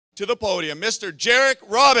to the podium, Mr. Jairek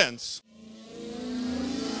Robbins.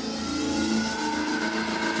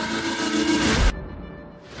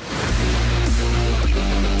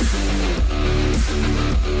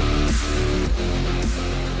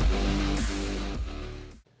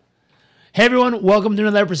 Hey everyone, welcome to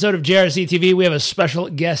another episode of JRC TV. We have a special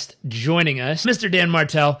guest joining us, Mr. Dan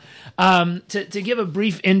Martell, to give a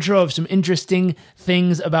brief intro of some interesting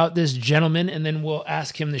things about this gentleman, and then we'll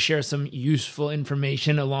ask him to share some useful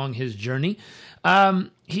information along his journey.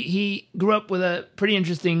 He grew up with a pretty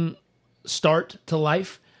interesting start to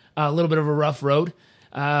life, a little bit of a rough road,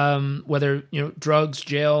 whether drugs,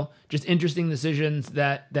 jail, just interesting decisions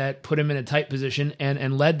that put him in a tight position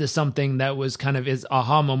and led to something that was kind of his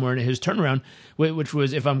aha moment, his turnaround, which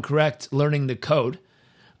was, if I'm correct, learning the code.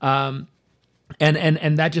 And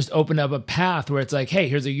that just opened up a path where it's like, hey,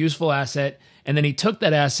 here's a useful asset. And then he took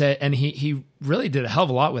that asset and he really did a hell of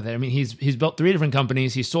a lot with it. I mean, he's built 3 different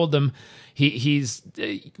companies. He sold them. He's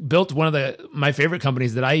built one of my favorite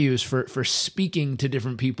companies that I use for speaking to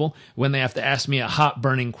different people when they have to ask me a hot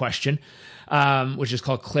burning question, which is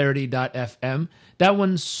called clarity.fm. That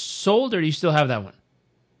one sold, or do you still have that one?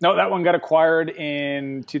 No, that one got acquired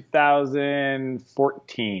in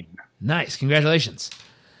 2014. Nice. Congratulations.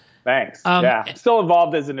 Thanks. Yeah. I'm still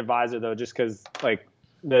involved as an advisor, though, just because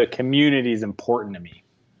the community is important to me.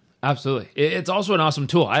 Absolutely. It's also an awesome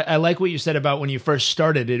tool. I like what you said about when you first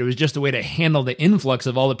started it. It was just a way to handle the influx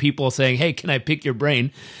of all the people saying, hey, can I pick your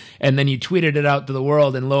brain? And then you tweeted it out to the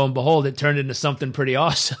world, and lo and behold, it turned into something pretty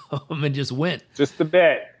awesome and just went. Just a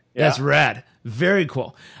bit. Yeah. That's rad. Very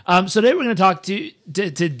cool. So today we're going to talk to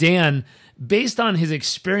Dan. Based on his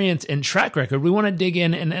experience and track record, we want to dig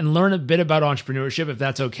in and learn a bit about entrepreneurship, if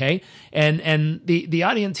that's okay. And the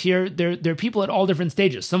audience here, they're people at all different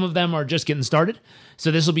stages. Some of them are just getting started. So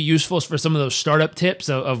this will be useful for some of those startup tips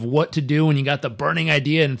of what to do when you got the burning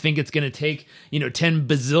idea and think it's going to take, $10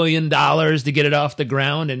 bazillion to get it off the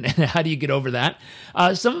ground. And how do you get over that?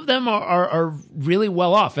 Some of them are really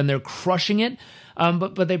well off and they're crushing it.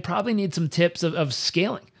 But they probably need some tips of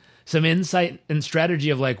scaling. Some insight and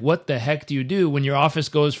strategy of what the heck do you do when your office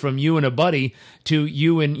goes from you and a buddy to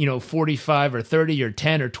you and 45 or 30 or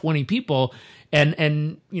 10 or 20 people,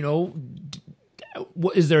 and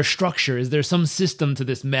what is there a structure? Is there some system to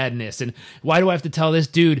this madness? And why do I have to tell this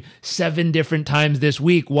dude 7 different times this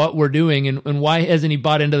week what we're doing, and why hasn't he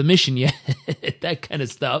bought into the mission yet? That kind of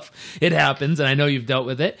stuff. It happens, and I know you've dealt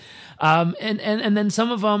with it. And then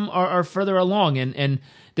some of them are further along, and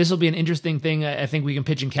this will be an interesting thing. I think we can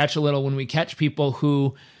pitch and catch a little when we catch people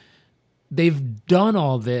who they've done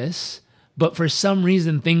all this, but for some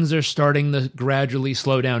reason things are starting to gradually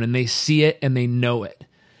slow down, and they see it and they know it.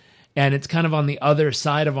 And it's kind of on the other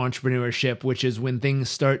side of entrepreneurship, which is when things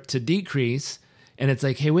start to decrease and it's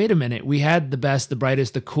like, hey, wait a minute. We had the best, the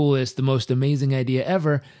brightest, the coolest, the most amazing idea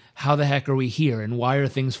ever. How the heck are we here? And why are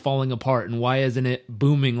things falling apart? And why isn't it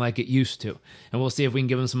booming like it used to? And we'll see if we can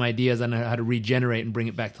give them some ideas on how to regenerate and bring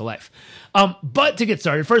it back to life. But to get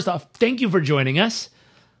started, first off, thank you for joining us.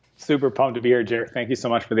 Super pumped to be here, Jared. Thank you so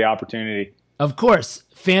much for the opportunity. Of course.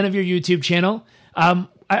 Fan of your YouTube channel.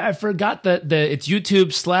 I forgot that it's YouTube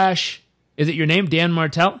 / is it your name, Dan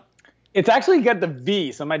Martell? It's actually got the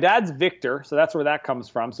V. So my dad's Victor, so that's where that comes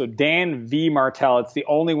from. So Dan V. Martell. It's the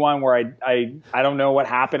only one where I don't know what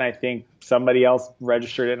happened. I think somebody else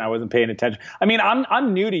registered it and I wasn't paying attention. I mean,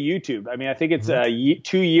 I'm new to YouTube. I mean, I think it's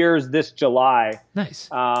 2 years this July. Nice.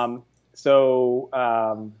 Yeah,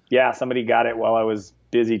 somebody got it while I was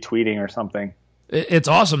busy tweeting or something. It's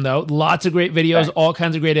awesome though. Lots of great videos, all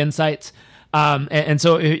kinds of great insights. And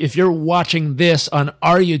so if you're watching this on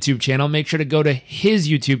our YouTube channel, make sure to go to his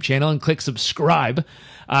YouTube channel and click subscribe,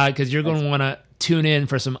 because you're going to want to tune in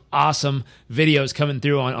for some awesome videos coming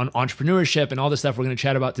through on entrepreneurship and all the stuff we're going to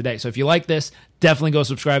chat about today. So if you like this, definitely go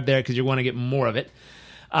subscribe there because you want to get more of it.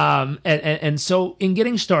 And so in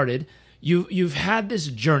getting started, you've had this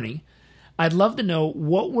journey. I'd love to know,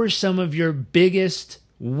 what were some of your biggest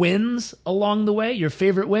wins along the way, your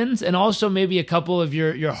favorite wins, and also maybe a couple of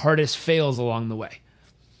your hardest fails along the way?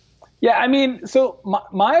 Yeah, I mean, so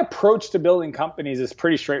my approach to building companies is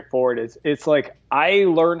pretty straightforward. It's like I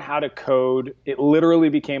learned how to code. It literally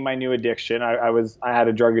became my new addiction. I had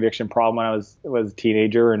a drug addiction problem when I was a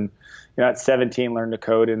teenager, and at 17 learned to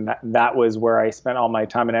code, and that was where I spent all my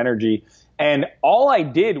time and energy. And all I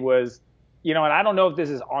did was, and I don't know if this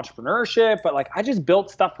is entrepreneurship, but I just built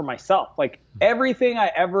stuff for myself. Everything I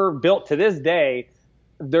ever built to this day,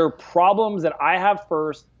 they're problems that I have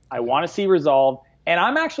first, I want to see resolved. And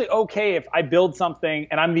I'm actually okay if I build something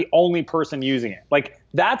and I'm the only person using it.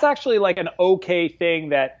 That's actually an okay thing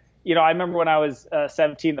that, I remember when I was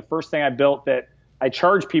 17, the first thing I built that I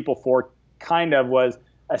charged people for kind of was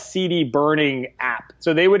a CD burning app.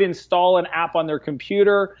 So they would install an app on their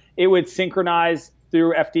computer. It would synchronize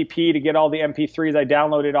through FTP to get all the MP3s I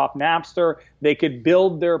downloaded off Napster. They could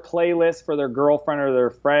build their playlist for their girlfriend or their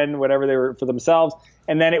friend, whatever they were for themselves.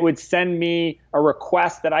 And then it would send me a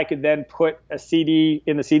request that I could then put a CD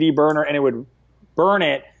in the CD burner, and it would burn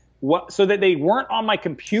it so that they weren't on my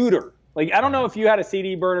computer. Like, I don't know if you had a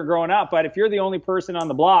CD burner growing up, but if you're the only person on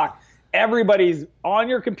the block, everybody's on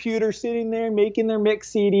your computer sitting there making their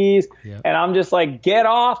mix CDs. Yep. And I'm just like, get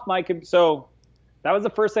off my computer. So that was the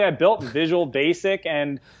first thing I built in Visual Basic.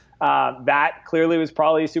 And that clearly was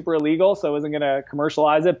probably super illegal, so I wasn't going to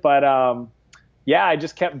commercialize it. But yeah, I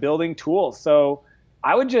just kept building tools. So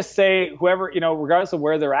I would just say whoever, regardless of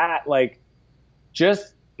where they're at, like,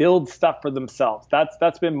 just build stuff for themselves.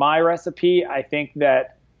 That's been my recipe. I think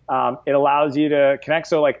that it allows you to connect.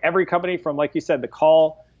 So like every company from, like you said, the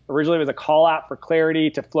Call, originally was a call app for clarity,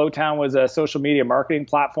 to Flowtown was a social media marketing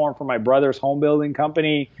platform for my brother's home building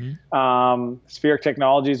company. Mm-hmm. Spheric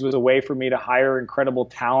Technologies was a way for me to hire incredible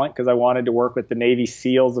talent because I wanted to work with the Navy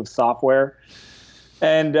SEALs of software.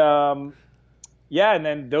 And yeah, and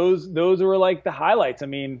then those were like the highlights. I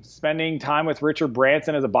mean, spending time with Richard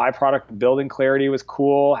Branson as a byproduct of building Clarity was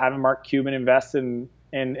cool. Having Mark Cuban invest in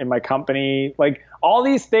my company, like all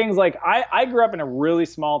these things. Like I grew up in a really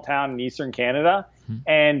small town in Eastern Canada.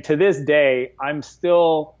 And to this day, I'm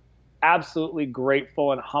still absolutely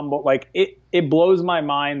grateful and humble. Like it blows my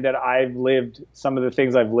mind that I've lived some of the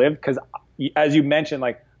things I've lived. Because as you mentioned,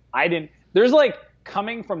 like there's like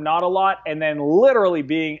coming from not a lot and then literally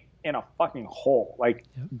being in a fucking hole, like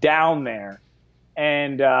down there.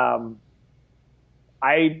 And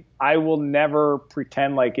I will never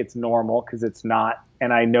pretend like it's normal, because it's not.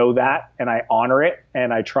 And I know that, and I honor it,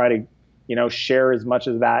 and I try to, share as much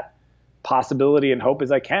of that possibility and hope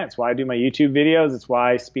as I can. It's why I do my YouTube videos. It's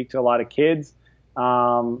why I speak to a lot of kids.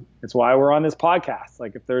 It's why we're on this podcast.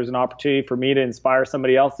 Like, if there's an opportunity for me to inspire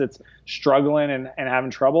somebody else that's struggling and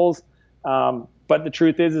having troubles. But the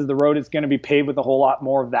truth is the road is going to be paved with a whole lot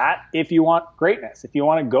more of that. If you want greatness, if you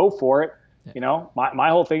want to go for it, my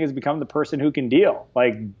whole thing is become the person who can deal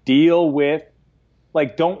with,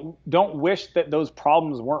 like, don't wish that those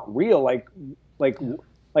problems weren't real.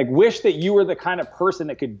 Like wish that you were the kind of person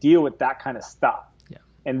that could deal with that kind of stuff. Yeah.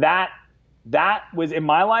 And that was in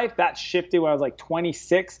my life, that shifted when I was like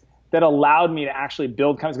 26, that allowed me to actually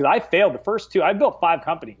build companies. Because I failed the first two. I built 5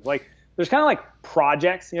 companies. Like, there's kind of like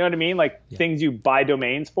projects, you know what I mean? Like things you buy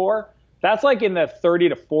domains for. That's like in the 30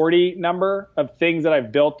 to 40 number of things that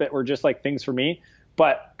I've built that were just like things for me.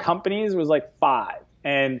 But companies was like 5.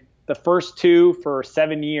 And the first 2 for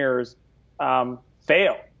 7 years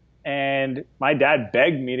failed. And my dad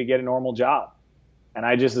begged me to get a normal job. And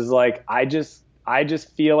I just was like, I just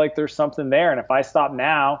feel like there's something there. And if I stop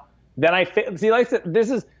now, then I fail. See, like,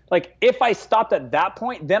 this is like, if I stopped at that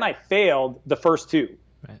point, then I failed the first 2.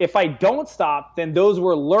 Right. If I don't stop, then those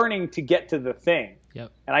were learning to get to the thing.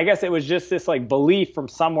 Yep. And I guess it was just this like belief from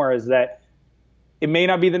somewhere, is that it may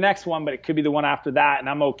not be the next one, but it could be the one after that. And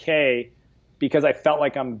I'm okay, because I felt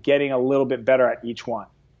like I'm getting a little bit better at each one.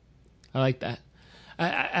 I like that.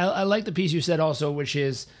 I like the piece you said also, which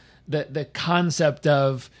is the concept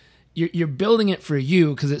of you're building it for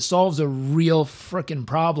you because it solves a real freaking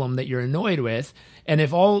problem that you're annoyed with. And if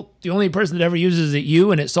the only person that ever uses it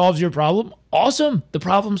you, and it solves your problem, awesome. The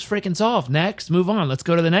problem's freaking solved. Next, move on. Let's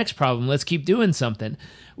go to the next problem. Let's keep doing something,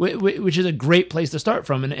 which is a great place to start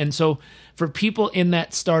from. And so for people in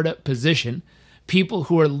that startup position, people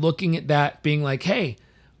who are looking at that being like, hey,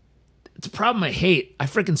 it's a problem I hate. I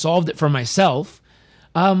freaking solved it for myself.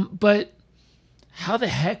 But how the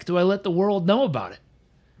heck do I let the world know about it?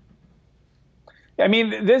 I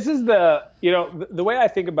mean, this is the way I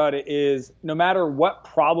think about it is, no matter what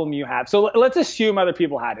problem you have. So let's assume other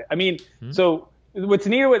people had it. I mean, So what's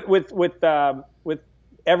neat with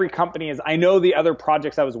every company is I know the other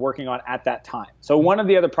projects I was working on at that time. So one of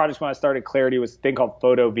the other projects when I started Clarity was a thing called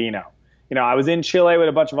Photo Vino. I was in Chile with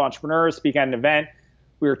a bunch of entrepreneurs, speaking at an event.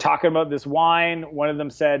 We were talking about this wine. One of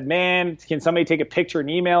them said, man, can somebody take a picture and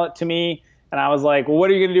email it to me? And I was like, well,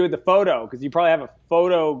 what are you going to do with the photo? Because you probably have a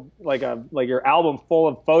photo, like your album full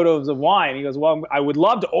of photos of wine. He goes, well, I would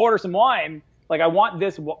love to order some wine. Like, I want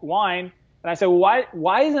this wine. And I said, well,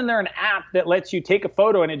 why isn't there an app that lets you take a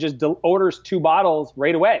photo and it just orders 2 bottles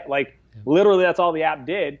right away? Like, literally, that's all the app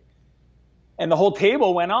did. And the whole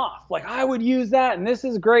table went off. Like, I would use that, and this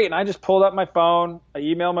is great. And I just pulled up my phone. I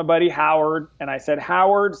emailed my buddy Howard, and I said,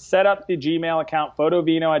 Howard, set up the Gmail account,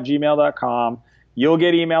 photovino@gmail.com. You'll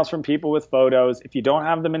get emails from people with photos. If you don't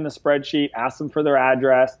have them in the spreadsheet, ask them for their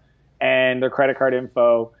address and their credit card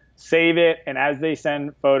info. save it. And as they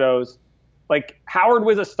send photos, like Howard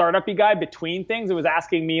was a startup-y guy between things. It was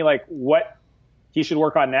asking me like what he should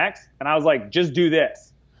work on next. And I was like, just do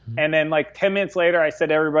this. And then like 10 minutes later, I said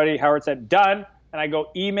to everybody, Howard said, done. And I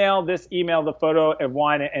go, email the photo of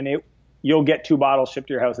wine, and you'll get 2 bottles shipped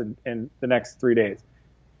to your house in the next 3 days.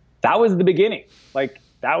 That was the beginning. Like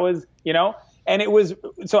that was, and it was,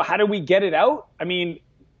 so how did we get it out? I mean,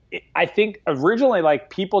 I think originally like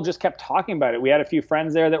people just kept talking about it. We had a few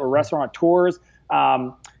friends there that were restaurateurs.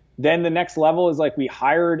 Then the next level is like we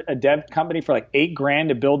hired a dev company for like $8,000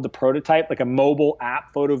 to build the prototype, like a mobile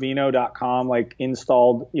app, photovino.com, like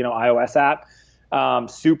installed, iOS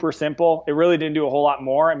app. Super simple. It really didn't do a whole lot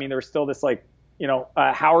more. I mean, there was still this like,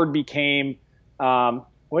 Howard became,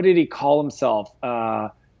 what did he call himself?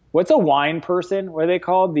 What's a wine person? What are they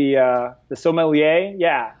called? The sommelier?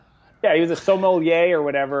 Yeah. Yeah, he was a sommelier or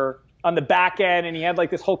whatever on the back end, and he had like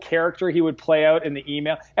this whole character he would play out in the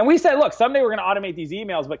email. And we said, look, someday we're going to automate these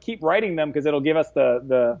emails, but keep writing them because it'll give us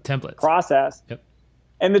the templates process. Yep.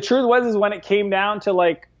 And the truth was when it came down to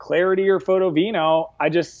like Clarity or Photovino,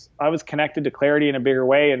 I was connected to Clarity in a bigger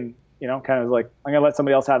way, and kind of like, I'm going to let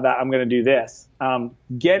somebody else have that. I'm going to do this.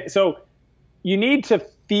 So you need to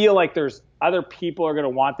feel like there's other people are going to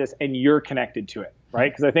want this and you're connected to it,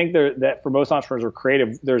 right? Because I think that for most entrepreneurs who are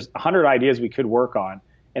creative, there's 100 ideas we could work on.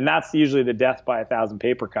 And that's usually the death by 1,000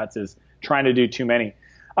 paper cuts, is trying to do too many.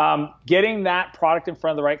 Getting that product in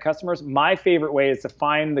front of the right customers, my favorite way is to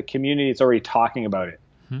find the community that's already talking about it,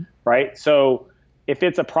 right? So if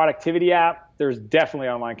it's a productivity app, there's definitely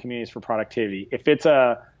online communities for productivity. If it's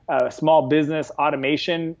a small business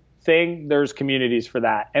automation thing, there's communities for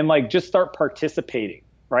that. And like just start participating,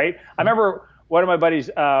 right? I remember one of my buddies,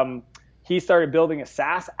 he started building a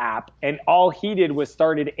SaaS app, and all he did was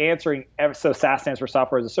started answering. So SaaS stands for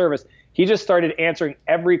software as a service. He just started answering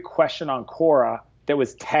every question on Quora that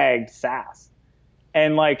was tagged SaaS.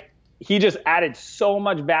 And like, he just added so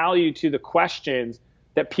much value to the questions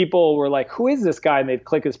that people were like, who is this guy? And they'd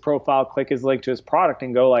click his profile, click his link to his product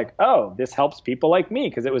and go like, oh, this helps people like me,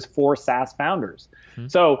 because it was for SaaS founders.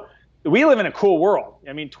 So we live in a cool world.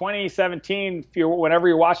 I mean, 2017, whenever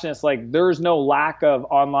you're watching this, like there's no lack of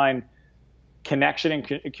online connection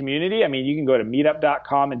and community. I mean, you can go to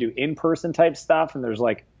meetup.com and do in-person type stuff. And there's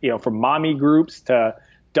like, from mommy groups to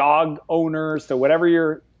dog owners to whatever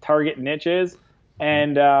your target niche is,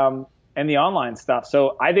 and the online stuff.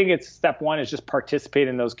 So I think it's step one is just participate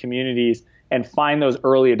in those communities and find those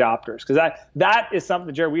early adopters. Because that is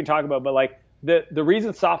something, Jared, we can talk about, but like the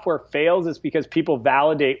reason software fails is because people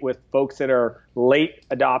validate with folks that are late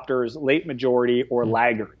adopters, late majority, or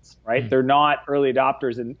laggards, right? They're not early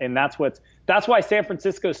adopters. And that's why San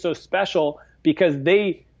Francisco is so special, because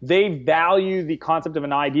they value the concept of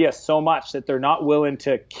an idea so much that they're not willing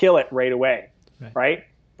to kill it right away, right?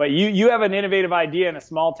 But you have an innovative idea in a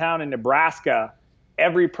small town in Nebraska,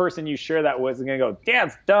 every person you share that with is going to go,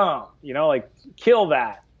 that's dumb, like kill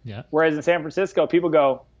that. Yeah. Whereas in San Francisco, people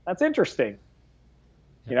go, that's interesting.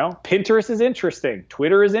 Pinterest is interesting.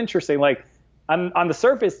 Twitter is interesting. Like on the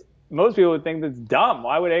surface, most people would think that's dumb.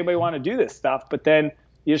 Why would anybody want to do this stuff? But then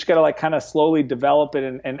you just got to like kind of slowly develop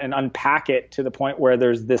it and unpack it to the point where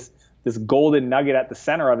there's this golden nugget at the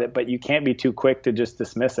center of it, but you can't be too quick to just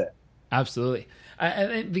dismiss it. Absolutely. I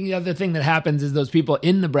think the other thing that happens is those people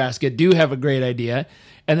in Nebraska do have a great idea,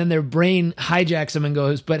 and then their brain hijacks them and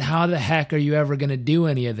goes, but how the heck are you ever going to do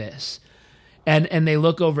any of this? And they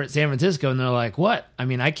look over at San Francisco and they're like, what? I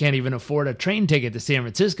mean, I can't even afford a train ticket to San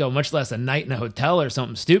Francisco, much less a night in a hotel or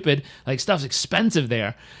something stupid. Like, stuff's expensive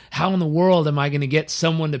there. How in the world am I going to get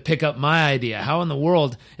someone to pick up my idea? How in the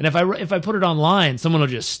world? And if I put it online, someone will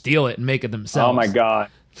just steal it and make it themselves. Oh my God.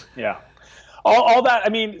 Yeah. All that. I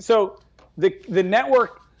mean, so the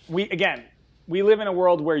network, we live in a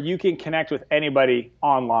world where you can connect with anybody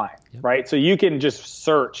online, right? So you can just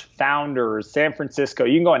search founders, San Francisco.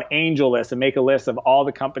 You can go on AngelList and make a list of all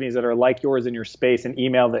the companies that are like yours in your space and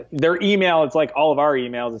email their email. It's like all of our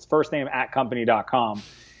emails. It's firstname@company.com.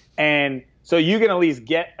 And so you can at least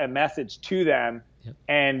get a message to them. Yep.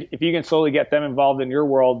 And if you can slowly get them involved in your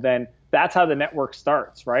world, then that's how the network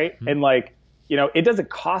starts, right? Mm-hmm. And like, it doesn't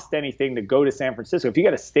cost anything to go to San Francisco. If you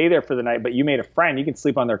got to stay there for the night, but you made a friend, you can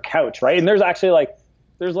sleep on their couch, right? And there's actually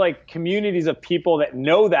there's communities of people that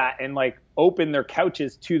know that and like open their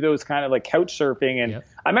couches to those kind of like couch surfing. And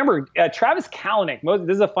I remember Travis Kalanick,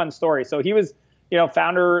 this is a fun story. So he was,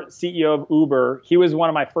 founder, CEO of Uber. He was one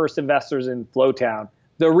of my first investors in Flowtown.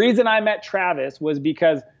 The reason I met Travis was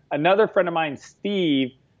because another friend of mine,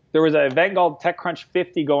 Steve, there was an event called TechCrunch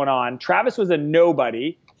 50 going on. Travis was a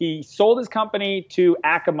nobody. He sold his company to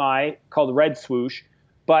Akamai called Red Swoosh.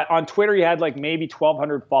 but on Twitter he had like maybe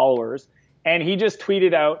 1,200 followers, and he just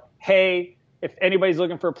tweeted out, "Hey, if anybody's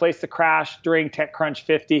looking for a place to crash during TechCrunch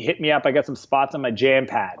 50, hit me up. I got some spots on my jam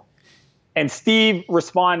pad." And Steve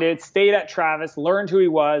responded, stayed at Travis, learned who he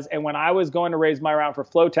was, and when I was going to raise my round for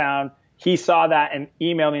Flowtown, he saw that and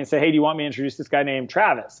emailed me and said, "Hey, do you want me to introduce this guy named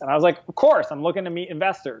Travis?" And I was like, "Of course, I'm looking to meet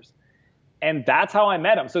investors." And that's how I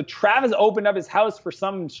met him. So Travis opened up his house for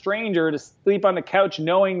some stranger to sleep on the couch,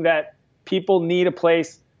 knowing that people need a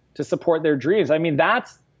place to support their dreams. I mean,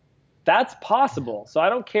 that's possible. So I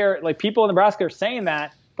don't care. Like, people in Nebraska are saying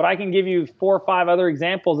that, but I can give you 4 or 5 other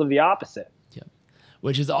examples of the opposite. Yeah.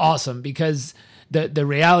 Which is awesome, because the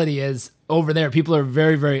reality is over there, people are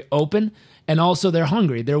very, very open. And also they're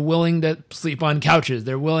hungry. They're willing to sleep on couches.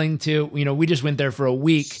 They're willing to, we just went there for a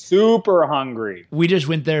week. Super hungry. We just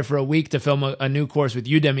went there for a week to film a new course with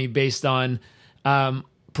Udemy based on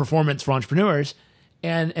performance for entrepreneurs.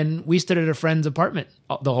 And we stood at a friend's apartment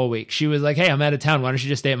the whole week. She was like, "Hey, I'm out of town. Why don't you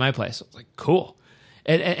just stay at my place?" I was like, "Cool."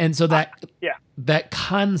 And so that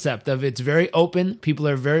concept of it's very open. People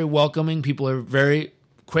are very welcoming. People are very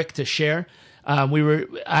quick to share.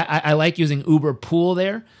 I like using Uber Pool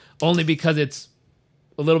there, only because it's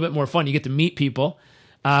a little bit more fun. You get to meet people.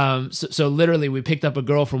 So literally we picked up a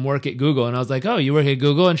girl from work at Google, and I was like, "Oh, you work at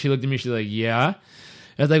Google?" And she looked at me, she's like, "Yeah."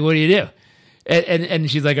 I was like, "What do you do?" And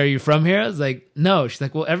she's like, "Are you from here?" I was like, "No." She's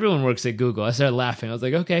like, "Well, everyone works at Google." I started laughing. I was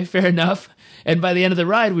like, "Okay, fair enough." And by the end of the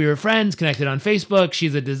ride, we were friends, connected on Facebook.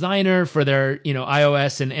 She's a designer for their,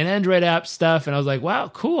 iOS and Android app stuff. And I was like, "Wow,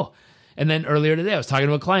 cool." And then earlier today, I was talking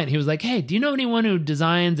to a client. He was like, "Hey, do you know anyone who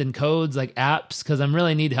designs and codes like apps? Because I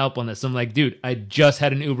really need help on this." I'm like, "Dude, I just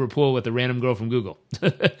had an Uber Pool with a random girl from Google."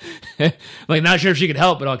 Like, not sure if she could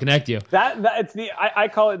help, but I'll connect you. I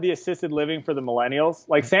call it the assisted living for the millennials.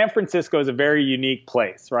 Like, San Francisco is a very unique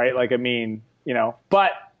place, right? Like, I mean,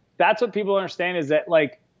 but that's what people understand, is that,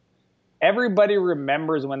 like, everybody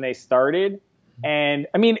remembers when they started. And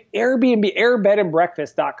I mean, Airbnb,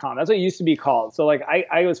 airbedandbreakfast.com, that's what it used to be called. So like,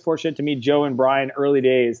 I was fortunate to meet Joe and Brian early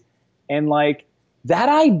days, and like, that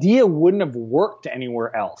idea wouldn't have worked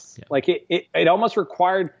anywhere else. Yeah. Like it almost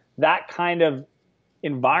required that kind of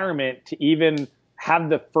environment to even have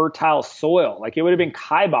the fertile soil. Like, it would have been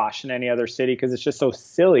kibosh in any other city because it's just so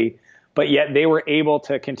silly, but yet they were able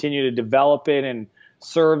to continue to develop it and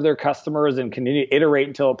serve their customers and continue to iterate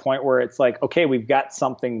until a point where it's like, okay, we've got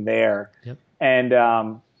something there. Yep. And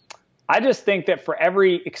I just think that for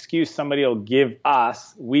every excuse somebody will give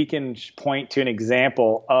us, we can point to an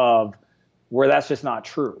example of where that's just not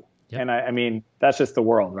true. Yep. And I mean, that's just the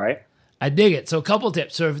world, right? I dig it. So a couple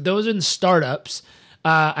tips. So if those are in startups,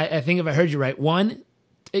 I think if I heard you right, one,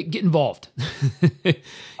 get involved.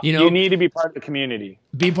 You need to be part of the community.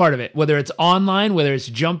 Be part of it, whether it's online, whether it's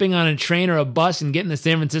jumping on a train or a bus and getting to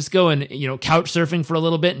San Francisco and, couch surfing for a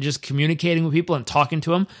little bit and just communicating with people and talking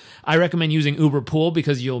to them. I recommend using Uber Pool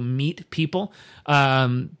because you'll meet people.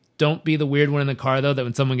 Don't be the weird one in the car, though, that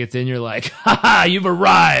when someone gets in, you're like, "Ha, you've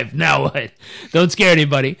arrived. Now what?" Don't scare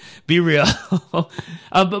anybody. Be real.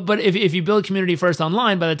 But if you build community first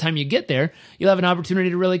online, by the time you get there, you'll have an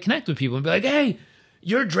opportunity to really connect with people and be like, "Hey,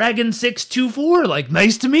 you're Dragon 624. Like,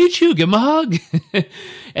 nice to meet you. Give him a hug."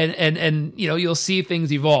 and you'll see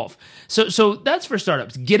things evolve. So that's for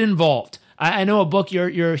startups. Get involved. I know a book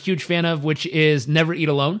you're a huge fan of, which is Never Eat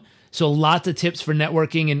Alone. So lots of tips for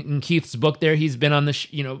networking in Keith's book there. He's been on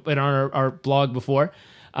been on our blog before.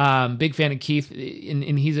 Big fan of Keith,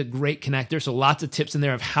 and he's a great connector. So lots of tips in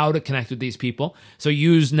there of how to connect with these people. So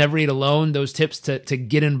use Never Eat Alone, those tips to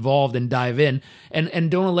get involved and dive in. And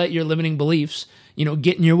don't let your limiting beliefs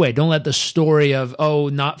get in your way. Don't let the story of, "Oh,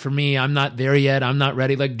 not for me. I'm not there yet. I'm not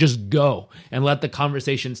ready." Like, just go and let the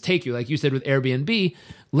conversations take you. Like you said with Airbnb,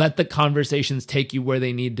 let the conversations take you where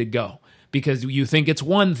they need to go, because you think it's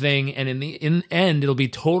one thing and in the end, it'll be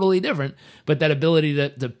totally different. But that ability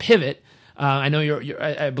to pivot, I know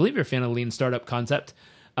I believe you're a fan of Lean Startup concept.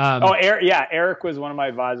 Eric was one of my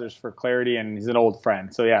advisors for Clarity, and he's an old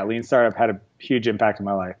friend. So yeah, Lean Startup had a huge impact in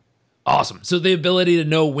my life. Awesome. So the ability to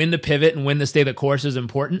know when to pivot and when to stay the course is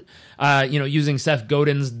important. Using Seth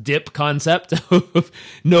Godin's dip concept,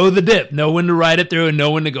 know the dip, know when to ride it through and know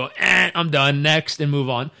when to go, I'm done, next, and move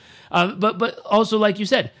on. But also, like you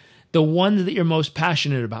said, the ones that you're most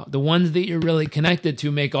passionate about, the ones that you're really connected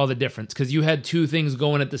to make all the difference, because you had two things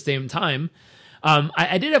going at the same time.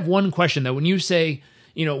 I did have one question, though. When you say,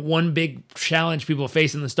 one big challenge people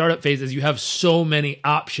face in the startup phase is you have so many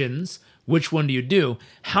options, which one do you do?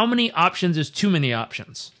 How many options is too many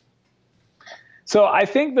options? So I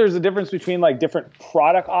think there's a difference between like different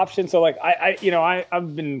product options. So like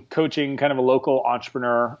I've been coaching kind of a local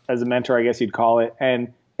entrepreneur as a mentor, I guess you'd call it.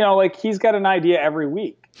 And like he's got an idea every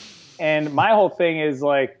week. And my whole thing is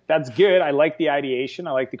like, that's good. I like the ideation.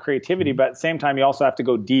 I like the creativity, but at the same time, you also have to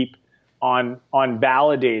go deep on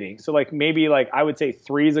validating. So like maybe like I would say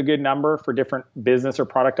 3 is a good number for different business or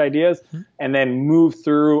product ideas, and then move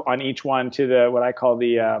through on each one to the what I call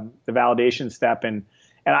the validation step. And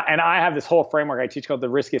I have this whole framework I teach called the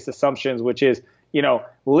riskiest assumptions, which is,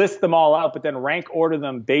 list them all out, but then rank order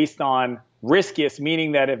them based on riskiest,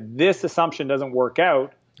 meaning that if this assumption doesn't work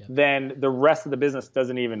out, then the rest of the business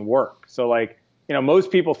doesn't even work. So like,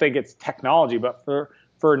 most people think it's technology, but for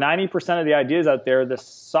 90% of the ideas out there, the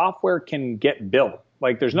software can get built.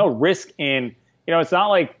 Like there's no risk in, it's not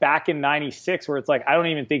like back in 96 where it's like, I don't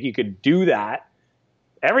even think you could do that.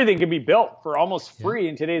 Everything can be built for almost free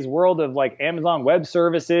in today's world of like Amazon Web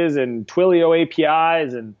Services and Twilio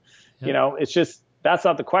APIs. And, it's just, that's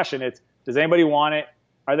not the question. It's, does anybody want it?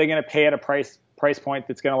 Are they going to pay at a price point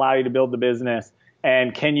that's going to allow you to build the business?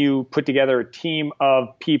 And can you put together a team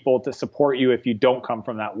of people to support you if you don't come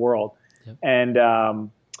from that world? Yep. And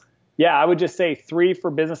I would just say 3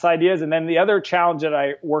 for business ideas. And then the other challenge that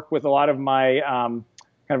I work with a lot of my kind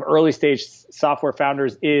of early stage software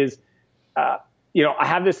founders is, I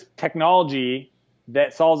have this technology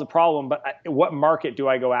that solves a problem, but what market do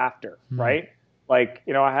I go after, right? Like,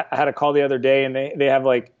 I had a call the other day and they have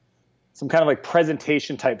like some kind of like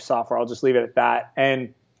presentation type software. I'll just leave it at that.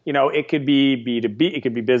 And it could be B2B, it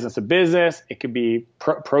could be business to business, it could be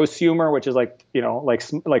prosumer, which is like, like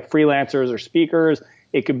freelancers or speakers.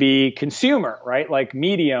 It could be consumer, right? Like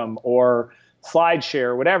Medium or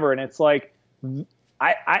SlideShare, whatever. And it's like,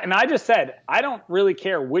 I just said, I don't really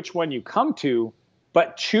care which one you come to,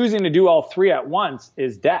 but choosing to do all 3 at once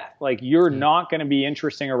is death. Like you're not going to be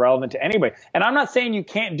interesting or relevant to anybody. And I'm not saying you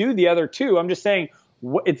can't do the other 2. I'm just saying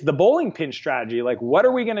it's the bowling pin strategy. Like, what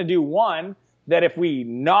are we going to do? One, that if we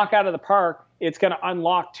knock out of the park, it's going to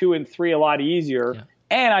unlock 2 and 3 a lot easier. Yeah.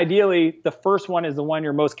 And ideally, the first one is the one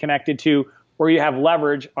you're most connected to, where you have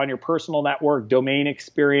leverage on your personal network, domain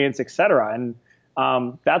experience, et cetera. And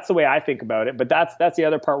that's the way I think about it. But that's the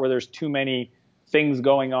other part where there's too many things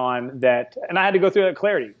going on and I had to go through that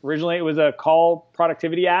clarity. Originally, it was a call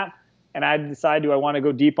productivity app, and I had to decide, do I want to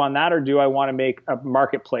go deep on that or do I want to make a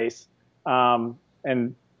marketplace?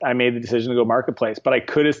 And I made the decision to go marketplace, but I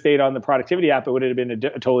could have stayed on the productivity app. It would have been a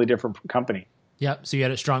totally different company. Yep. So you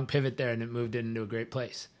had a strong pivot there and it moved into a great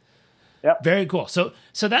place. Yep. Very cool. So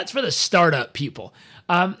that's for the startup people.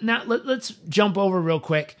 Now let's jump over real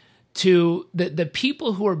quick to the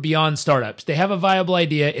people who are beyond startups. They have a viable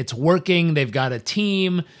idea. It's working. They've got a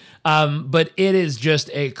team, but it is just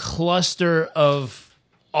a cluster of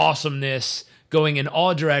awesomeness going in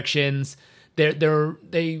all directions. They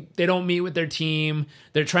don't meet with their team.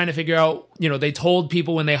 They're trying to figure out, they told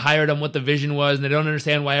people when they hired them what the vision was, and they don't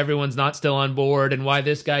understand why everyone's not still on board and why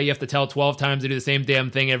this guy you have to tell 12 times to do the same damn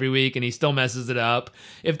thing every week and he still messes it up.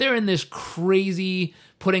 If they're in this crazy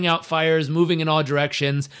putting out fires, moving in all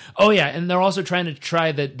directions. Oh yeah, and they're also trying to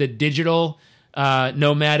try the digital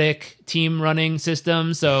nomadic team running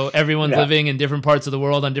system, so everyone's living in different parts of the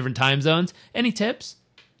world on different time zones. Any tips?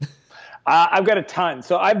 I've got a ton.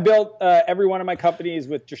 So I built every one of my companies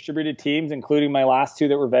with distributed teams, including my last 2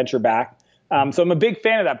 that were venture backed. So I'm a big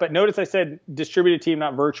fan of that. But notice I said distributed team,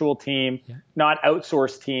 not virtual team, not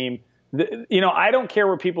outsourced team. I don't care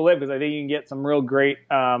where people live, because I think you can get some real great,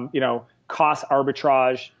 cost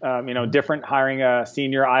arbitrage, different hiring a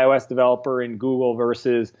senior iOS developer in Google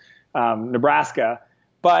versus Nebraska.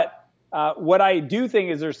 But what I do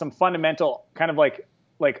think is there's some fundamental kind of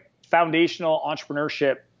like foundational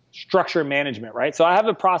entrepreneurship structure management, right? So I have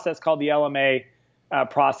a process called the LMA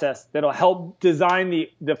process that'll help design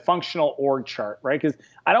the functional org chart, right? Because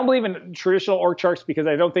I don't believe in traditional org charts, because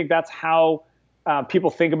I don't think that's how people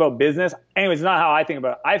think about business. Anyways, it's not how I think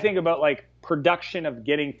about it. I think about like production of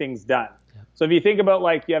getting things done. Yeah. So if you think about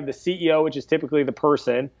like you have the CEO, which is typically the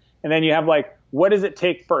person, and then you have like, what does it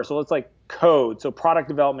take first? So it's like code. So product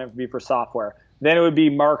development would be for software. Then it would be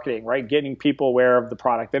marketing, right? Getting people aware of the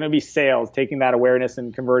product. Then it would be sales, taking that awareness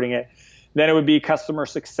and converting it. Then it would be customer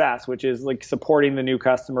success, which is like supporting the new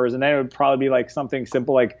customers. And then it would probably be like something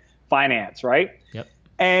simple like finance, right? Yep.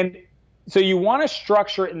 And so you want to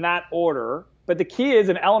structure it in that order. But the key is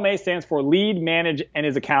an LMA stands for lead, manage, and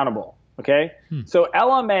is accountable. Okay. So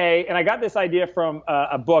LMA, and I got this idea from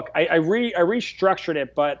a book. I restructured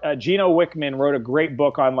it, but Gino Wickman wrote a great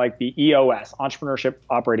book on like the EOS, Entrepreneurship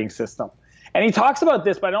Operating System. And he talks about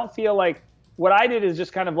this, but I don't feel like what I did is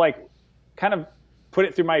just kind of put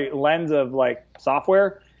it through my lens of like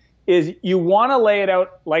software. Is you want to lay it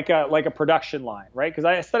out like a production line, right? Because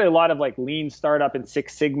I studied a lot of like lean startup and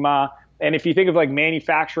Six Sigma. And if you think of like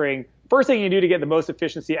manufacturing, first thing you do to get the most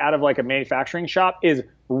efficiency out of like a manufacturing shop is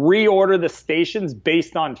reorder the stations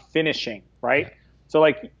based on finishing, right? Okay. So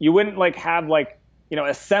like you wouldn't like have like,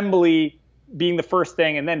 assembly being the first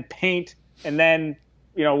thing and then paint and then,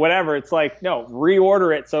 whatever. It's like, no,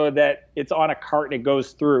 reorder it so that it's on a cart and it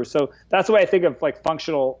goes through. So that's the way I think of like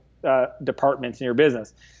functional departments in your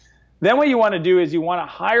business. Then what you want to do is you want to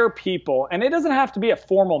hire people, and it doesn't have to be a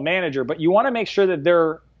formal manager, but you want to make sure that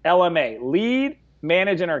they're LMA, lead,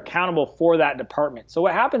 manage, and are accountable for that department. So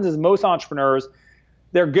what happens is most entrepreneurs,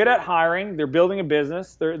 they're good at hiring, they're building a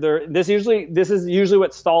business. This is usually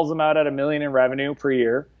what stalls them out at $1 million in revenue per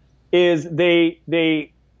year, is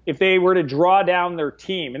if they were to draw down their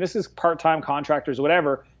team, and this is part-time contractors,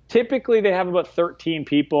 whatever, typically they have about 13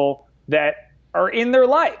 people that are in their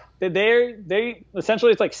life. They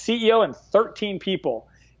essentially, it's like CEO and 13 people.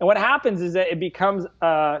 And what happens is that it becomes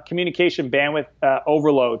a communication bandwidth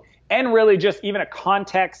overload, and really just even a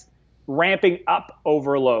context ramping up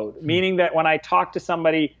overload, meaning that when I talk to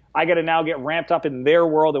somebody, I got to now get ramped up in their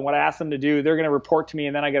world, and what I ask them to do, they're going to report to me,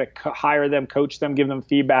 and then I got to hire them, coach them, give them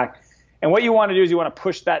feedback. And what you want to do is you want to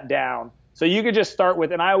push that down. So you could just start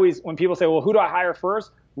with, and I always, when people say, well, who do I hire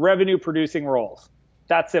first? Revenue producing roles.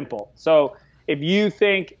 That's simple. So if you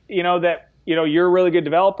think, that, you're a really good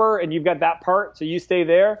developer and you've got that part, so you stay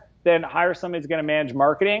there, then hire somebody who's going to manage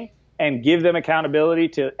marketing and give them accountability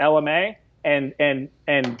to LMA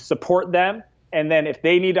and support them. And then if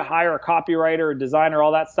they need to hire a copywriter, a designer,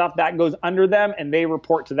 all that stuff, that goes under them and they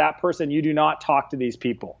report to that person. You do not talk to these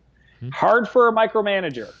people. Mm-hmm. Hard for a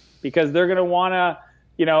micromanager because they're going to want to,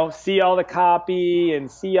 see all the copy and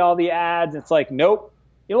see all the ads. It's like, nope.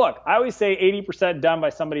 Look, I always say 80% done by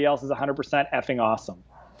somebody else is 100% effing awesome.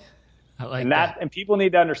 I like that. And people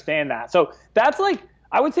need to understand that. So that's like,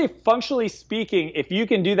 I would say functionally speaking, if you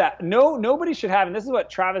can do that, nobody should have, and this is what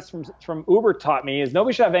Travis from Uber taught me, is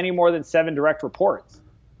nobody should have any more than 7 direct reports.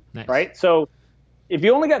 Nice. Right? So if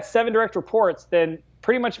you only got 7 direct reports, then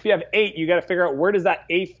pretty much if you have 8, you got to figure out where does that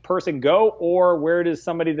 8th person go, or where does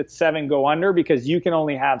somebody that's 7 go under, because you can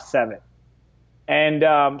only have 7.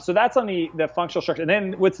 And so that's on the functional structure. And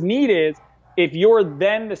then what's neat is if you're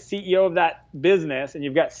then the CEO of that business and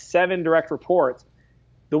you've got 7 direct reports,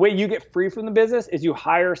 the way you get free from the business is you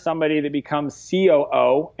hire somebody that becomes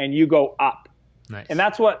COO and you go up. Nice. And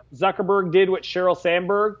that's what Zuckerberg did with Sheryl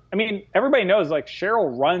Sandberg. I mean, everybody knows like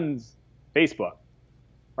Sheryl runs Facebook,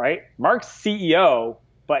 right? Mark's CEO,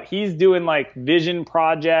 but he's doing like vision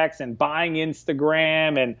projects and buying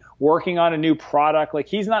Instagram and working on a new product. Like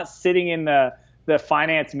he's not sitting in the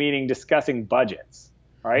finance meeting discussing budgets,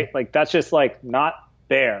 right? Like that's just like not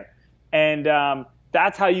there. And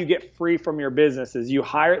that's how you get free from your business is you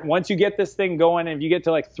hire, once you get this thing going, and if you get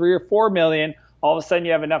to like 3 or 4 million, all of a sudden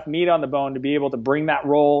you have enough meat on the bone to be able to bring that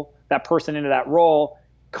person into that role,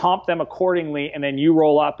 comp them accordingly, and then you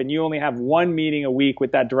roll up and you only have 1 meeting a week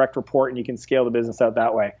with that direct report and you can scale the business out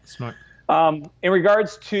that way. Smart. In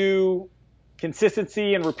regards to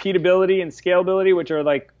consistency and repeatability and scalability, which are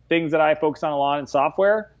like things that I focus on a lot in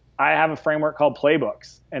software, I have a framework called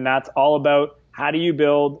Playbooks, and that's all about how do you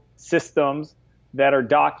build systems that are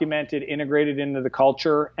documented, integrated into the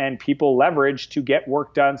culture, and people leverage to get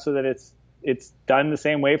work done so that it's done the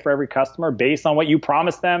same way for every customer based on what you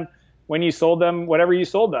promised them when you sold them whatever you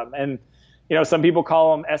sold them. And some people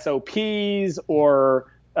call them SOPs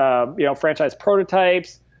or franchise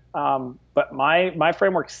prototypes. But my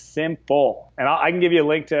framework's simple, and I can give you a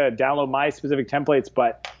link to download my specific templates.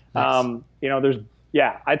 But nice.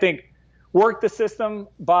 I think Work the System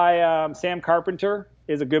by Sam Carpenter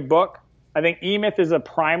is a good book. I think E-Myth is a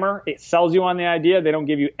primer. It sells you on the idea. They don't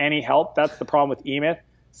give you any help. That's the problem with E-Myth.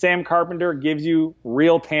 Sam Carpenter gives you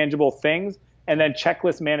real tangible things, and then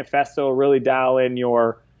Checklist Manifesto will really dial in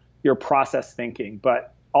your process thinking.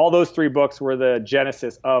 But all those 3 books were the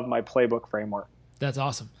genesis of my playbook framework. That's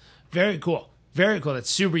awesome. Very cool. Very cool. That's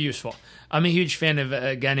super useful. I'm a huge fan of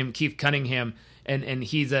a guy named Keith Cunningham, and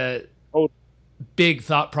he's a big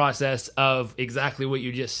thought process of exactly what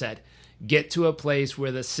you just said. Get to a place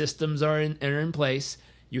where the systems are in place,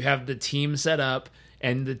 you have the team set up,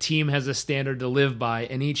 and the team has a standard to live by,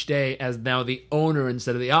 and each day, as now the owner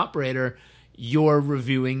instead of the operator, you're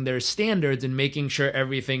reviewing their standards and making sure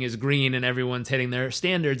everything is green and everyone's hitting their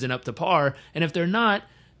standards and up to par. And if they're not,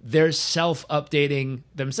 they're self-updating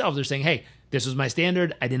themselves. They're saying, hey, this was my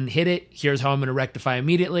standard. I didn't hit it. Here's how I'm going to rectify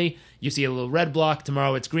immediately. You see a little red block.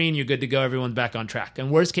 Tomorrow it's green. You're good to go. Everyone's back on track.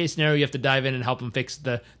 And worst case scenario, you have to dive in and help them fix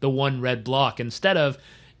the one red block instead of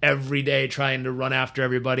every day trying to run after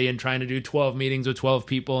everybody and trying to do 12 meetings with 12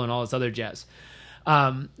 people and all this other jazz.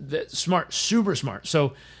 Smart, super smart.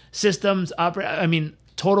 So systems,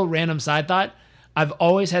 total random side thought. I've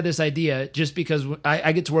always had this idea just because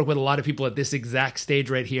I get to work with a lot of people at this exact stage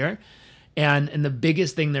right here. And the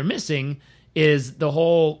biggest thing they're missing is the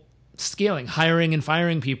whole scaling, hiring and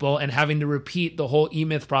firing people, and having to repeat the whole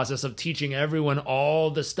E-Myth process of teaching everyone all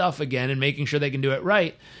the stuff again and making sure they can do it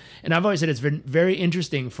right. And I've always said it's been very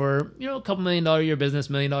interesting for, a couple $1 million a year business,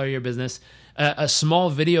 $1 million a year business, a small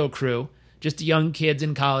video crew, just young kids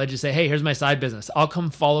in college, to say, hey, here's my side business. I'll come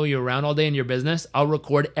follow you around all day in your business. I'll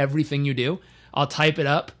record everything you do. I'll type it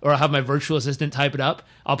up, or I'll have my virtual assistant type it up.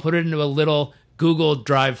 I'll put it into a little Google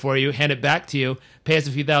Drive for you, hand it back to you, pay us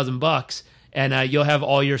a few $1,000, and you'll have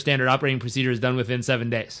all your standard operating procedures done within 7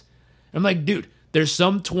 days. I'm like, dude, there's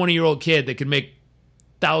some 20-year-old kid that could make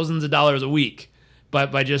thousands of dollars a week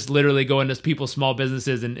by just literally going to people's small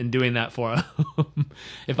businesses and doing that for them.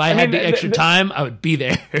 If I had the extra time, I would be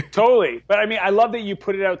there. Totally. But I mean, I love that you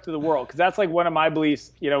put it out to the world, because that's like one of my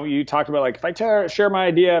beliefs. You talked about, like, if I share my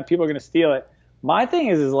idea, people are going to steal it. My thing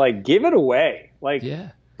is like, give it away. Like,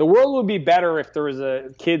 yeah. The world would be better if there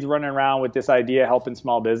was kids running around with this idea helping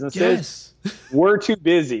small businesses. Yes. We're too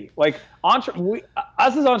us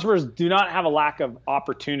as entrepreneurs do not have a lack of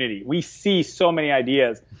opportunity. We see so many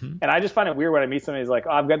ideas. Mm-hmm. And I just find it weird when I meet somebody who's like,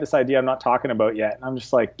 oh, I've got this idea I'm not talking about yet. And I'm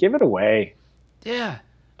just like, give it away. Yeah.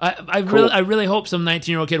 I really hope some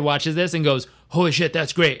 19-year-old kid watches this and goes, holy shit,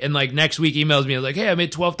 that's great. And like next week emails me like, hey, I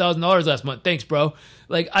made $12,000 last month. Thanks, bro.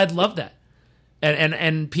 Like, I'd love that.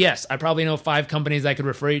 And P.S., I probably know 5 companies I could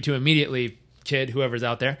refer you to immediately, kid, whoever's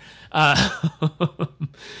out there.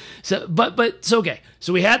 So okay.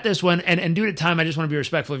 So we had this one, and due to time, I just want to be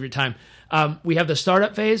respectful of your time. We have the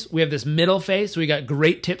startup phase. We have this middle phase. So we got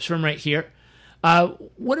great tips from right here.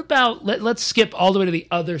 What about, let's skip all the way to the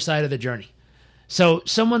other side of the journey. So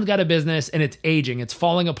someone's got a business and it's aging. It's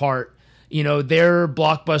falling apart. Their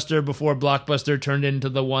Blockbuster before Blockbuster turned into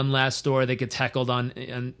the one last store that gets heckled on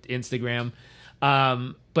Instagram.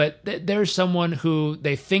 But there's someone who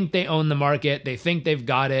they think they own the market. They think they've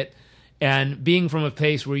got it. And being from a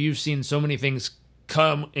place where you've seen so many things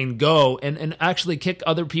come and go and actually kick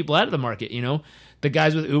other people out of the market, the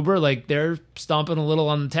guys with Uber, like, they're stomping a little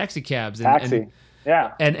on the taxi cabs.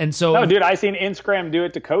 Yeah. And so, no, dude, I seen Instagram do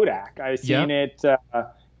it to Kodak. I seen it,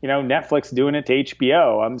 Netflix doing it to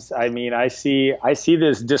HBO. I see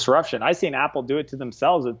this disruption. I seen Apple do it to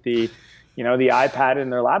themselves with the iPad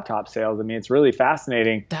and their laptop sales. I mean, it's really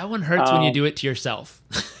fascinating. That one hurts when you do it to yourself.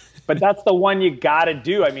 But that's the one you got to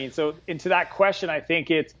do. I mean, so into that question, I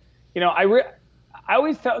think it's, I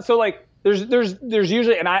always tell, so like there's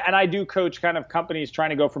usually, and I do coach kind of companies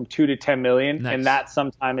trying to go from 2 to 10 million. Nice. And that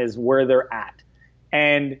sometimes is where they're at.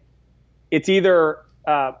 And it's either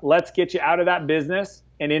let's get you out of that business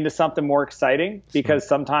and into something more exciting, because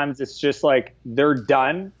sometimes it's just like they're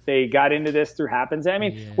done. They got into this through happens. I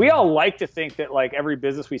mean, we all like to think that like every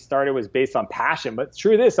business we started was based on passion, but the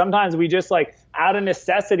truth is sometimes we just like out of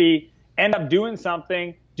necessity end up doing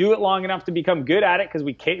something, do it long enough to become good at it because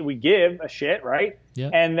we give a shit, right?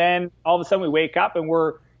 Yeah. And then all of a sudden we wake up and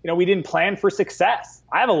we didn't plan for success.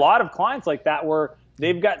 I have a lot of clients like that where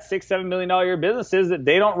they've got $6-7 million a year businesses that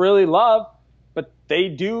they don't really love, but they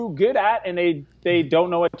do good at, and they don't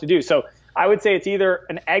know what to do. So I would say it's either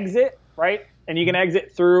an exit, right? And you can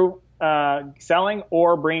exit through selling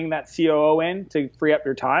or bringing that COO in to free up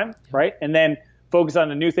your time, right? And then focus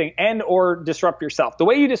on a new thing and or disrupt yourself. The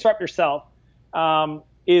way you disrupt yourself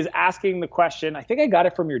is asking the question. I think I got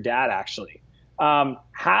it from your dad, actually. How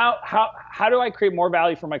do I create more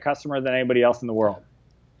value for my customer than anybody else in the world?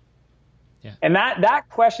 Yeah. And that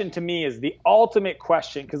question to me is the ultimate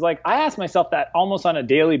question, because like I ask myself that almost on a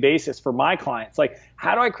daily basis for my clients. Like,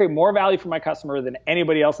 how do I create more value for my customer than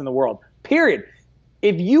anybody else in the world? Period.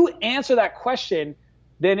 If you answer that question,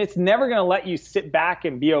 then it's never going to let you sit back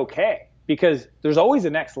and be okay, because there's always a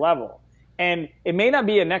next level. And it may not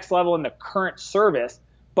be a next level in the current service,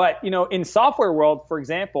 but in software world, for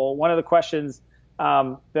example, one of the questions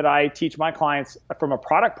that I teach my clients from a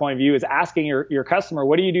product point of view is asking your customer,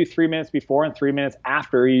 what do you do 3 minutes before and 3 minutes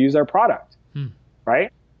after you use our product?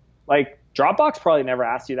 Right? Like Dropbox probably never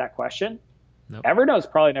asked you that question. Nope. Evernote's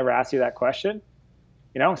probably never asked you that question.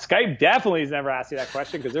 Skype definitely has never asked you that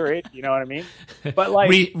question because they're, you know what I mean? But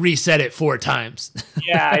like reset it 4 times.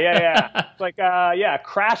 Yeah. Like,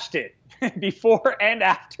 crashed it before and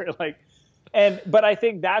after. But I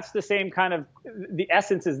think that's the same kind of, the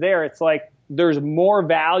essence is there. It's like, there's more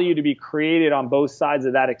value to be created on both sides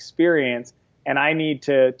of that experience. And I need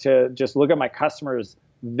to just look at my customers,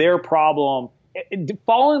 their problem,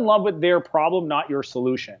 fall in love with their problem, not your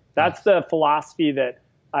solution. That's the philosophy that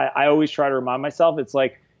I always try to remind myself. It's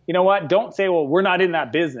like, you know what? Don't say, well, we're not in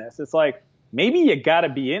that business. It's like, maybe you got to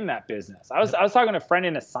be in that business. I was talking to a friend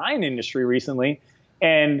in the sign industry recently,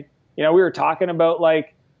 and we were talking about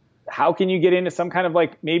like, how can you get into some kind of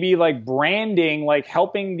like maybe like branding, like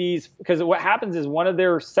helping these, because what happens is one of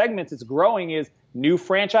their segments it's growing is new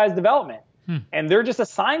franchise development. And they're just a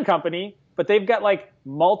sign company, but they've got like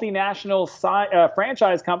multinational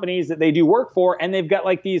franchise companies that they do work for. And they've got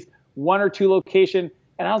like these 1 or 2 location.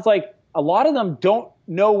 And I was like, a lot of them don't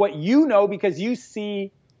know what you know because you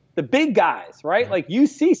see the big guys, right? Like you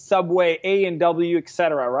see Subway, A&W, et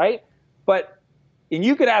cetera, right? And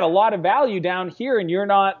you could add a lot of value down here and you're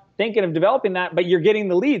not thinking of developing that, but you're getting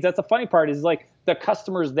the leads. That's the funny part is like the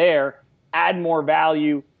customers there add more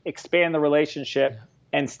value, expand the relationship,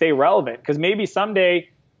 and stay relevant. Because maybe someday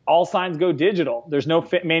all signs go digital. There's no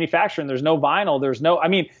manufacturing. There's no vinyl.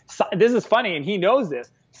 This is funny, and he knows this.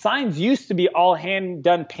 Signs used to be all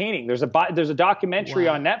hand-done painting. There's a documentary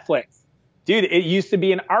on Netflix. Dude, it used to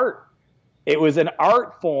be an art. It was an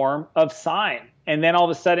art form of sign. And then all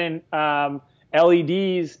of a sudden,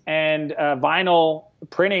 LEDs and vinyl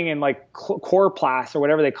printing and like coroplast or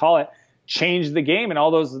whatever they call it changed the game, and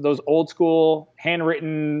all those old school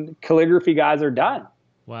handwritten calligraphy guys are done.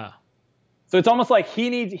 Wow. So it's almost like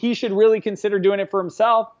he should really consider doing it for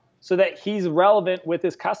himself so that he's relevant with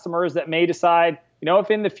his customers that may decide,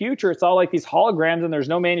 if in the future it's all like these holograms and there's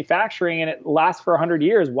no manufacturing and it lasts for 100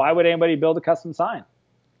 years, why would anybody build a custom sign?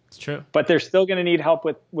 It's true. But they're still going to need help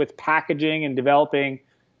with packaging and developing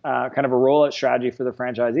kind of a rollout strategy for the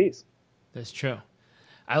franchisees. That's true.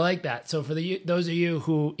 I like that. So for those of you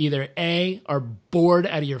who either A, are bored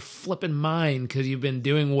out of your flipping mind because you've been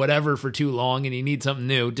doing whatever for too long and you need something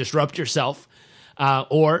new, disrupt yourself,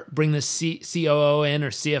 or bring the COO in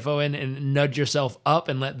or CFO in and nudge yourself up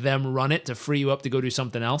and let them run it to free you up to go do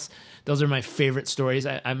something else. Those are my favorite stories.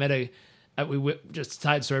 I met just a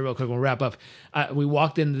side story real quick, we'll wrap up. We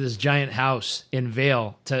walked into this giant house in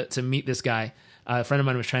Vail to meet this guy. A friend of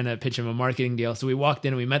mine was trying to pitch him a marketing deal. So we walked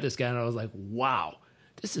in and we met this guy and I was like, wow.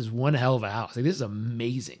 This is one hell of a house. Like, this is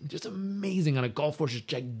amazing. Just amazing on a golf course, just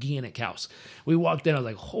gigantic house. We walked in, I was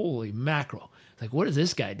like, holy mackerel. Like, what does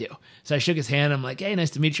this guy do? So I shook his hand. I'm like, hey,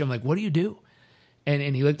 nice to meet you. I'm like, what do you do?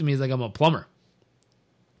 And he looked at me, he's like, I'm a plumber.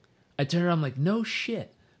 I turned around, I'm like, no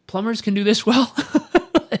shit. Plumbers can do this well?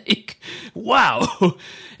 Like, wow.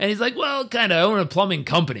 And he's like, well, kind of, I own a plumbing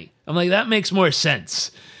company. I'm like, that makes more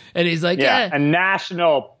sense. And he's like, yeah. A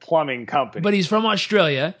national plumbing company. But he's from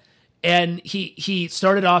Australia. And he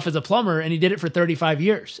started off as a plumber and he did it for 35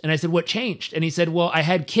 years. And I said, what changed? And he said, well, I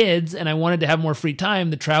had kids and I wanted to have more free time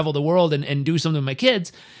to travel the world and do something with my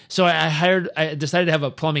kids. So I decided to have a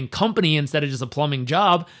plumbing company instead of just a plumbing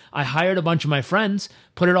job. I hired a bunch of my friends,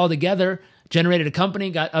 put it all together, generated a company,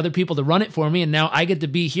 got other people to run it for me. And now I get to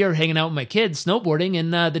be here hanging out with my kids, snowboarding,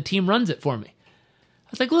 and the team runs it for me. I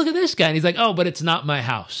was like, look at this guy. And he's like, oh, but it's not my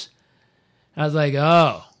house. I was like,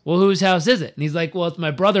 oh. Well, whose house is it? And he's like, well, it's my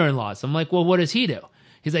brother-in-law's. I'm like, well, what does he do?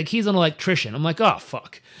 He's like, he's an electrician. I'm like, oh,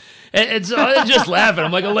 fuck. And so I was just laughing.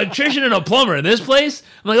 I'm like, electrician and a plumber in this place?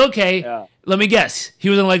 I'm like, okay, Let me guess. He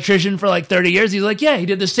was an electrician for like 30 years. He's like, yeah, he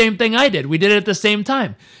did the same thing I did. We did it at the same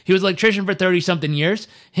time. He was an electrician for 30-something years.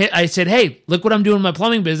 I said, hey, look what I'm doing in my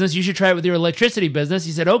plumbing business. You should try it with your electricity business.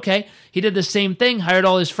 He said, okay. He did the same thing, hired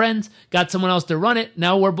all his friends, got someone else to run it.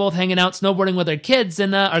 Now we're both hanging out snowboarding with our kids,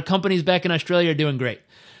 and our companies back in Australia are doing great.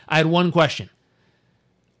 I had one question.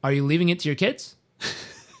 Are you leaving it to your kids?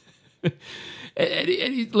 And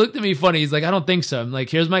he looked at me funny. He's like, I don't think so. I'm like,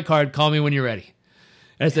 here's my card. Call me when you're ready.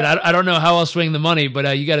 And I said, I don't know how I'll swing the money,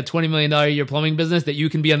 but you got a $20 million a year plumbing business that you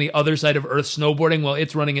can be on the other side of Earth snowboarding while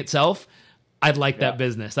it's running itself. I'd like that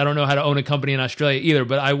business. I don't know how to own a company in Australia either,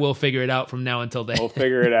 but I will figure it out from now until then. We'll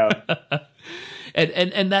figure it out.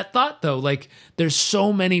 And that thought, though, like, there's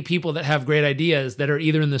so many people that have great ideas that are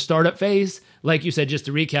either in the startup phase, like you said, just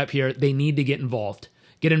to recap here, they need to get involved.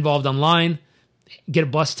 Get involved online, get a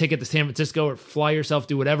bus ticket to San Francisco or fly yourself,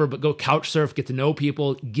 do whatever, but go couch surf, get to know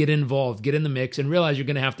people, get involved, get in the mix, and realize you're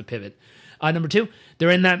going to have to pivot. Number two, they're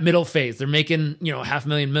in that middle phase. They're making, $500,000,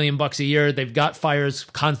 $1 million a year. They've got fires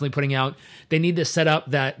constantly putting out. They need to set up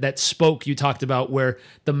that spoke you talked about where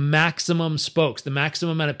the maximum spokes, the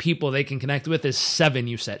maximum amount of people they can connect with is 7,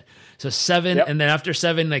 you said. So 7, and then after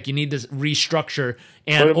 7, like you need to restructure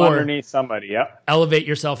and put them underneath somebody, elevate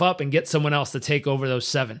yourself up and get someone else to take over those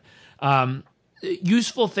 7.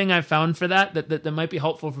 Useful thing I found for that might be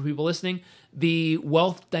helpful for people listening, the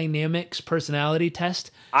Wealth Dynamics personality test.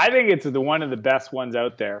 I think it's one of the best ones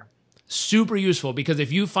out there. Super useful because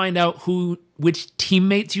if you find out which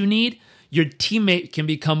teammates you need, your teammate can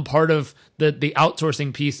become part of the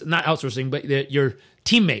outsourcing piece, not outsourcing, but your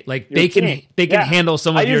teammate. Like they can handle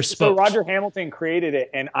some of your spokes. So Roger Hamilton created it,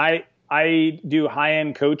 and I I do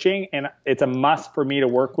high-end coaching, and it's a must for me to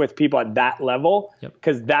work with people at that level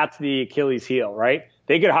because that's the Achilles heel, right?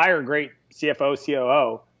 They could hire a great CFO,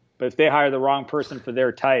 COO, but if they hire the wrong person for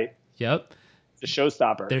their type, it's a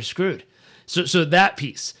showstopper. They're screwed. So that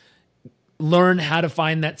piece, learn how to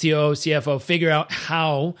find that COO, CFO, figure out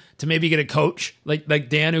how to maybe get a coach like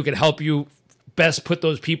Dan who could help you best put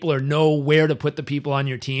those people or know where to put the people on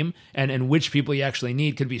your team and which people you actually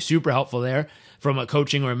need could be super helpful there from a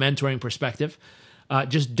coaching or a mentoring perspective.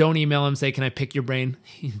 Just don't email him, say, can I pick your brain?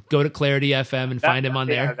 Go to Clarity FM and find him on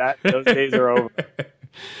there. Those days are over.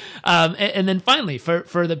 And then finally,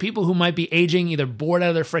 for the people who might be aging, either bored out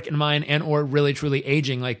of their freaking mind and or really truly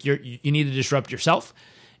aging, like you need to disrupt yourself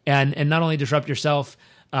and not only disrupt yourself,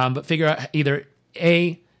 but figure out either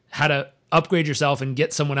how to upgrade yourself and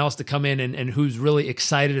get someone else to come in and who's really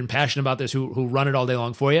excited and passionate about this, who run it all day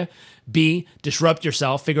long for you. B, disrupt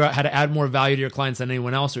yourself, figure out how to add more value to your clients than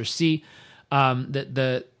anyone else. Or C,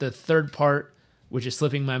 the third part, which is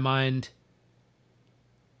slipping my mind,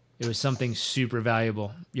 it was something super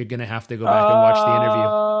valuable. You're going to have to go back and watch the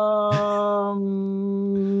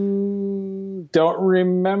interview. Don't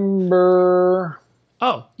remember.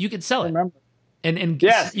 Oh, you could sell it. And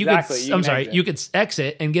yes, you exactly. could, you could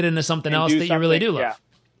exit and get into something else that you really do love. Yeah.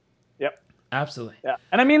 Yep. Absolutely. Yeah.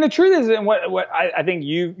 And I mean, the truth is, and what I think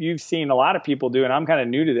you've seen a lot of people do, and I'm kind of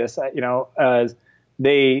new to this,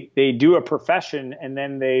 they do a profession and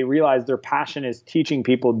then they realize their passion is teaching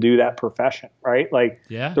people to do that profession, right? Like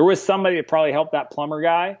there was somebody that probably helped that plumber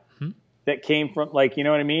guy that came from, like, you know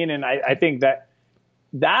what I mean? And I think that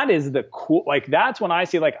is the cool, like, that's when I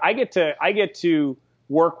see, like, I get to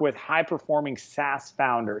work with high performing SaaS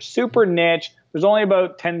founders, super niche. There's only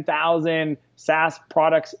about 10,000 SaaS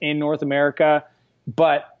products in North America,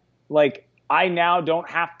 but like, I now don't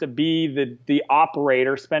have to be the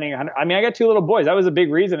operator spending 100. I mean, I got 2 little boys. That was a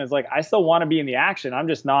big reason. It's like, I still want to be in the action. I'm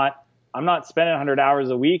not spending 100 hours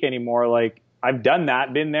a week anymore. Like, I've done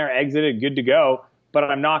that, been there, exited, good to go, but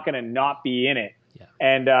I'm not going to not be in it. Yeah.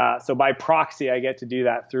 And so by proxy, I get to do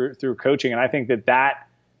that through coaching. And I think that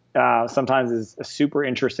sometimes is a super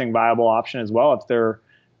interesting, viable option as well. If they're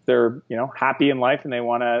happy in life and they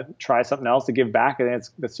want to try something else to give back, I think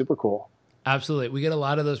that's super cool. Absolutely. We get a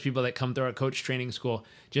lot of those people that come through our coach training school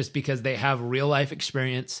just because they have real life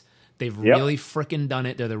experience. They've really freaking done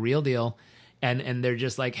it. They're the real deal. And they're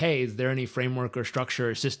just like, hey, is there any framework or structure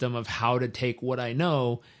or system of how to take what I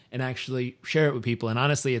know and actually share it with people? And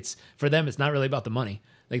honestly, for them, it's not really about the money.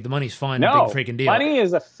 Like, the money's fun, big freaking deal. Money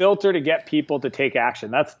is a filter to get people to take action.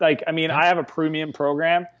 That's like, I mean, I have a premium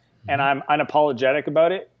program and I'm unapologetic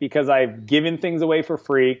about it because I've given things away for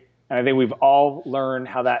free. And I think we've all learned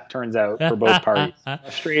how that turns out for both parties.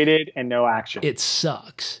 Frustrated and no action. It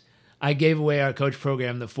sucks. I gave away our coach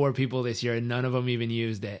program to 4 people this year and none of them even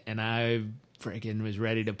used it. And I freaking was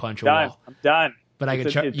ready to punch a wall. I'm done. But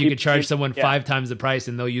you could charge someone 5 times the price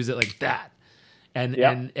and they'll use it like that.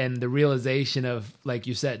 And the realization of, like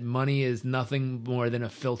you said, money is nothing more than a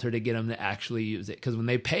filter to get them to actually use it. Because when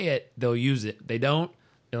they pay it, they'll use it. They don't,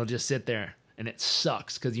 it'll just sit there. And it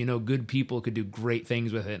sucks because, good people could do great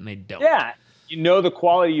things with it and they don't. Yeah. The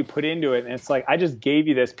quality you put into it. And it's like, I just gave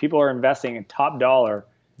you this. People are investing in top dollar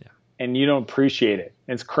and you don't appreciate it.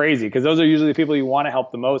 And it's crazy because those are usually the people you want to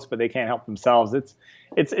help the most, but they can't help themselves. It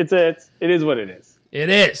is what it is. It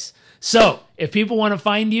is. So if people want to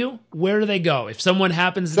find you, where do they go? If someone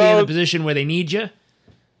happens to be in a position where they need you?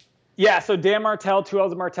 Yeah, so Dan Martell,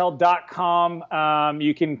 2lsmartell.com.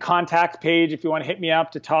 You can contact page if you want to hit me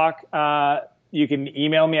up to talk. You can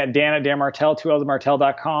email me at Dan@danmartell,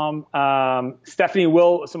 2lsmartell.com. Stephanie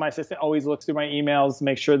Will, so my assistant, always looks through my emails,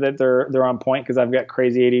 make sure that they're on point because I've got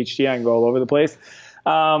crazy ADHD. I can go all over the place.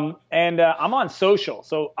 And I'm on social.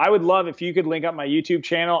 So I would love if you could link up my YouTube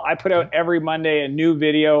channel. I put out every Monday a new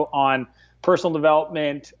video on personal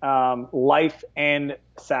development, life, and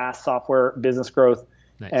SaaS software business growth.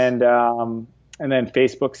 Nice. And then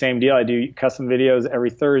Facebook, same deal. I do custom videos every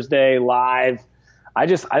Thursday live. I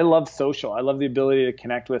love social. I love the ability to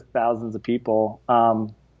connect with thousands of people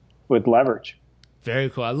with leverage. Very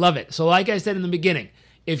cool. I love it. So like I said in the beginning,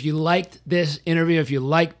 if you liked this interview, if you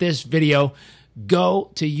liked this video,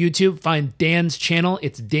 go to YouTube, find Dan's channel.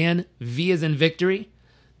 It's Dan V as in Victory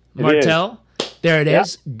Martell. There it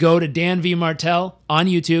is. Go to Dan V Martell on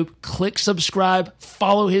YouTube, click subscribe,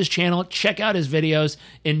 follow his channel, check out his videos,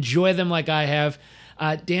 enjoy them like I have.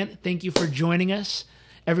 Dan, thank you for joining us.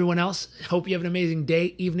 Everyone else, hope you have an amazing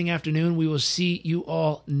day, evening, afternoon. We will see you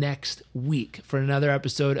all next week for another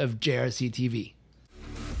episode of JRC TV.